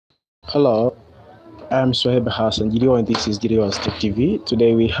Hello, I'm Swahili Hassan Jiriwa and this is JIRIWASONLINE TV.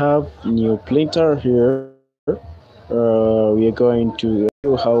 Today we have new printer here. We are going to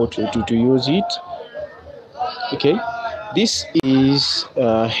show how to use it. Okay, this is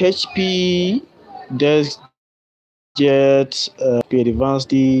HP Deskjet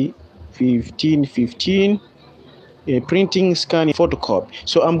Advanced 1515 printing, scanning, photocopy.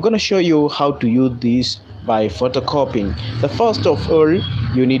 So I'm gonna show you how to use this by photocopying. The first of all,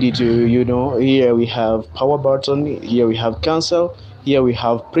 you need to, here we have power button, here we have cancel, here we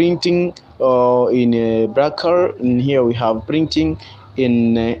have printing in a bracket, and here we have printing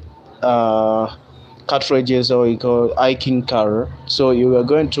in cartridges, or we call icing color. So you are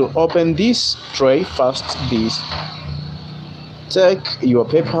going to open this tray first. This, take your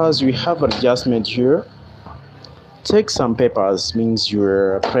papers. We have adjustment here. Take some papers, means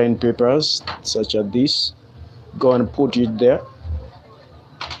your plain papers such as this. Go and put it there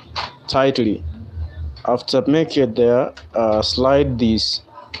tightly. After make it there, slide this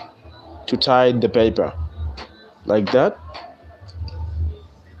to tie the paper like that.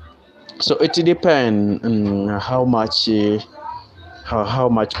 So it depends on how much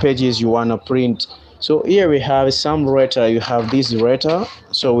pages you want to print. So here we have some letter. You have this letter,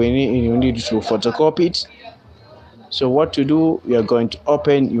 so you need to photocopy it. So what to do, we are going to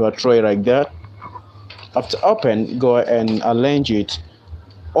open your tray like that. After open, go and arrange it.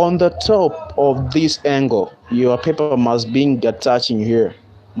 On the top of this angle, your paper must be attaching here,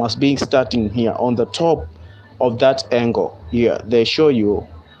 must be starting here on the top of that angle. Here, they show you.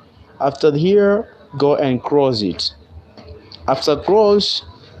 After here, go and close it. After close,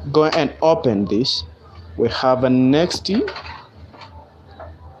 go and open this. We have a next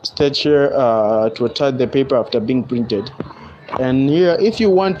stage here to attach the paper after being printed. And here, if you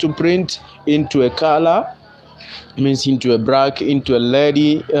want to print into a color, means into a black, into a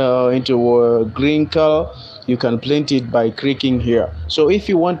lady, into a green color, you can print it by clicking here. So if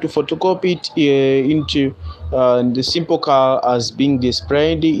you want to photocopy it into the simple color as being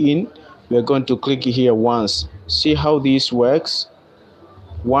displayed in, we are going to click here once. See how this works?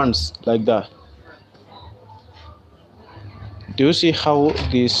 Once, like that. Do you see how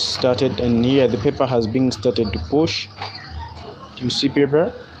this started? And here the paper has been started to push. Do you see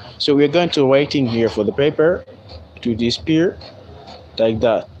paper? So we're going to waiting here for the paper to disappear like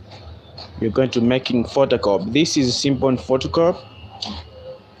that. We're going to making photocopy. This is a simple photocopy.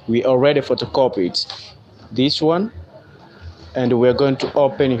 We already photocopied this one, and we're going to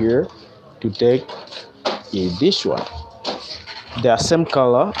open here to take this one. They are same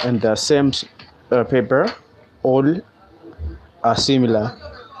color and the same paper, all are similar.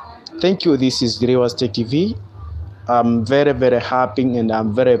 Thank you. This is JIRIWASONLINE TV. I'm very happy and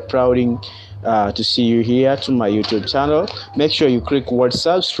I'm very proud to see you here to my YouTube channel. Make sure you click word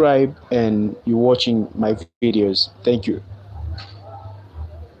subscribe and you're watching my videos. Thank you.